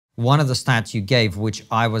one of the stats you gave, which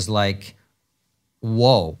I was like,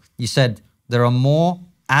 whoa. You said there are more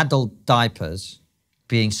adult diapers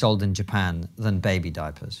being sold in Japan than baby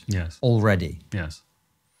diapers. Yes. Already. Yes.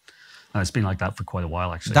 And it's been like that for quite a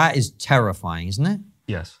while, actually. That is terrifying, isn't it?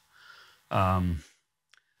 Yes.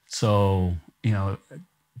 So, you know,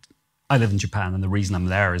 I live in Japan, and the reason I'm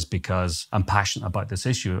there is because I'm passionate about this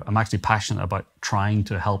issue. I'm actually passionate about trying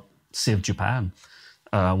to help save Japan.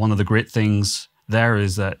 One of the great things there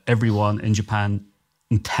is that everyone in Japan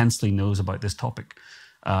intensely knows about this topic.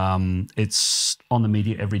 It's on the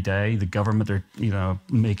media every day. The government are, you know,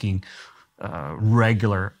 making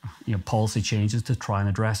regular, you know, policy changes to try and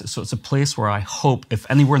address it. So it's a place where I hope, if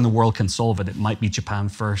anywhere in the world can solve it, it might be Japan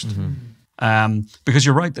first. Because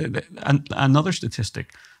you're right. Another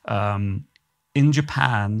statistic in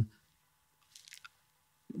Japan,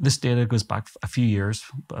 this data goes back a few years,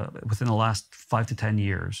 but within the last 5 to 10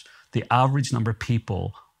 years, the average number of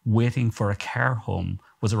people waiting for a care home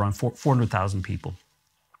was around 400,000 people.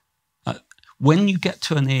 When you get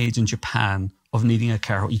to an age in Japan of needing a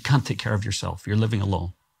care home, you can't take care of yourself. You're living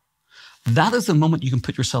alone. That is the moment you can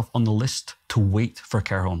put yourself on the list to wait for a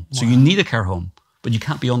care home. Wow. So you need a care home, but you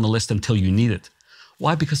can't be on the list until you need it.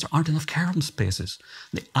 Why? Because there aren't enough care home spaces.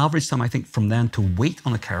 The average time, I think, from then to wait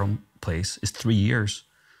on a care home place is 3 years.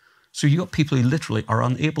 So you got people who literally are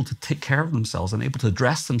unable to take care of themselves, unable to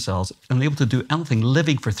dress themselves, unable to do anything,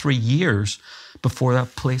 living for 3 years before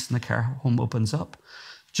that place in the care home opens up.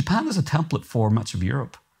 Japan is a template for much of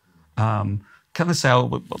Europe. Can I say,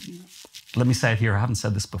 let me say it here, I haven't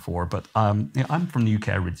said this before, but you know, I'm from the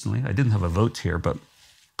UK originally. I didn't have a vote here, but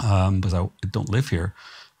because I don't live here,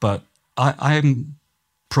 but I'm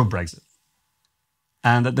pro-Brexit.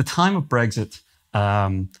 And at the time of Brexit,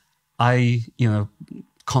 I, you know,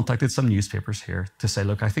 contacted some newspapers here to say,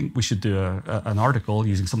 look, I think we should do an article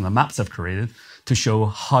using some of the maps I've created to show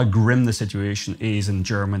how grim the situation is in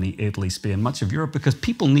Germany, Italy, Spain, much of Europe, because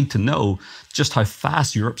people need to know just how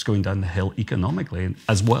fast Europe's going down the hill economically,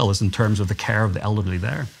 as well as in terms of the care of the elderly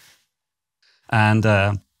there. And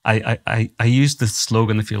I used the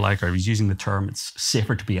slogan, if you like, or I was using the term, it's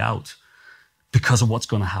safer to be out, because of what's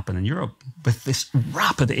going to happen in Europe with this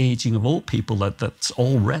rapid aging of old people that's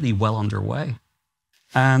already well underway.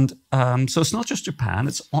 And so it's not just Japan;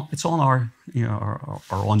 it's on our, you know,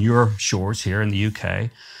 or on your shores here in the UK,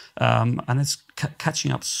 and it's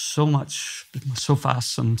catching up so much, so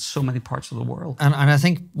fast in so many parts of the world. And I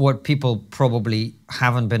think what people probably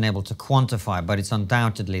haven't been able to quantify, but it's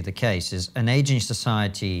undoubtedly the case, is an aging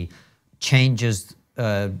society changes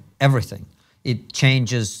everything. It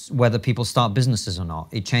changes whether people start businesses or not.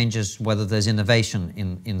 It changes whether there's innovation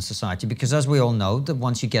in society. Because as we all know, that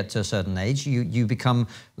once you get to a certain age, you become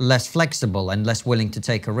less flexible and less willing to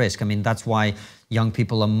take a risk. I mean, that's why young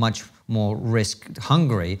people are much more risk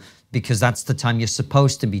hungry, because that's the time you're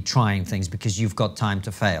supposed to be trying things, because you've got time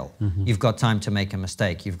to fail. You've got time to make a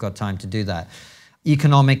mistake. You've got time to do that.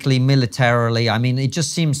 Economically, militarily, I mean, it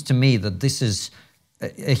just seems to me that this is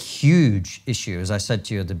a huge issue, as I said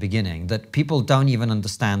to you at the beginning, that people don't even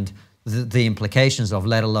understand the implications of,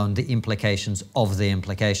 let alone the implications of the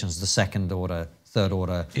implications, the second order, third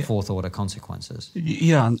order, fourth order consequences.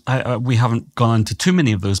 Yeah, we haven't gone into too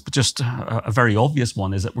many of those, but just a very obvious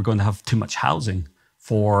one is that we're going to have too much housing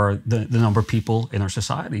for the number of people in our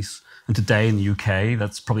societies. And today in the UK,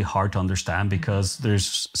 that's probably hard to understand, because it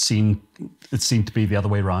seemed to be the other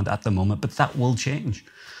way around at the moment, but that will change.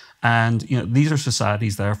 And you know, these are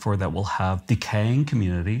societies, therefore, that will have decaying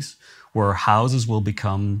communities, where houses will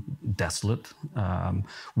become desolate,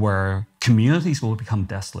 where communities will become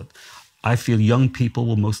desolate. I feel young people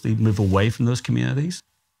will mostly move away from those communities.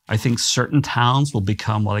 I think certain towns will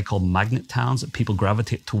become what I call magnet towns that people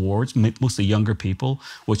gravitate towards, mostly younger people,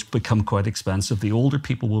 which become quite expensive. The older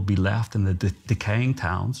people will be left in the decaying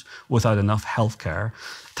towns without enough healthcare.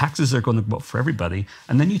 Taxes are going to go up for everybody.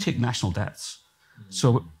 And then you take national debts.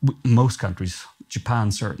 So most countries,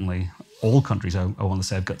 Japan certainly, all countries I want to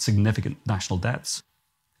say, have got significant national debts.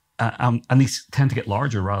 And these tend to get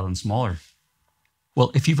larger rather than smaller.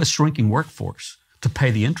 Well, if you have a shrinking workforce to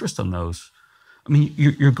pay the interest on those, I mean,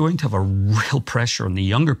 you're going to have a real pressure on the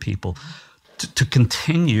younger people to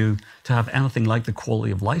continue to have anything like the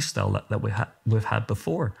quality of lifestyle that we've had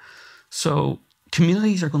before. So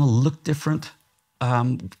communities are going to look different.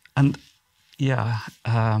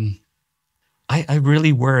 I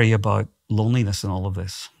really worry about loneliness in all of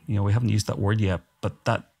this. You know, we haven't used that word yet, but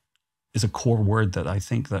that is a core word that I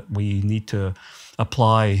think that we need to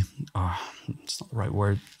apply. It's not the right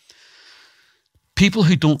word. People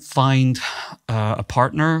who don't find a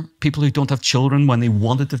partner, people who don't have children when they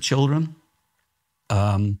wanted to have children,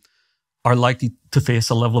 are likely to face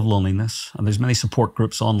a level of loneliness. And there's many support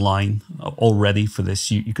groups online already for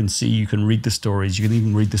this. You can see, you can read the stories. You can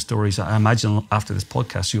even read the stories. I imagine after this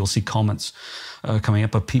podcast, you'll see comments coming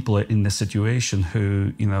up of people in this situation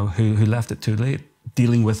who left it too late,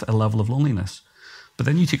 dealing with a level of loneliness. But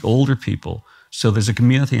then you take older people. So there's a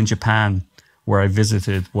community in Japan where I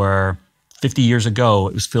visited where 50 years ago,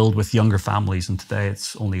 it was filled with younger families, and today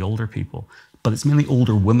it's only older people. But it's mainly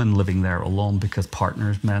older women living there alone because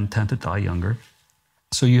partners, men, tend to die younger.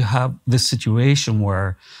 So you have this situation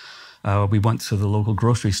where we went to the local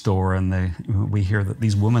grocery store and we hear that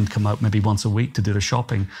these women come out maybe once a week to do their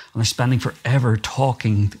shopping, and they're spending forever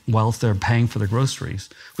talking whilst they're paying for their groceries,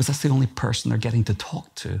 because that's the only person they're getting to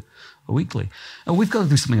talk to weekly. And we've got to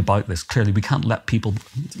do something about this. Clearly, we can't let people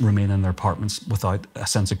remain in their apartments without a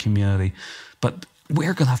sense of community. But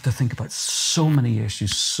we're going to have to think about so many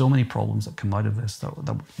issues, so many problems that come out of this that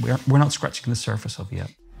we're not scratching the surface of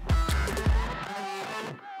yet.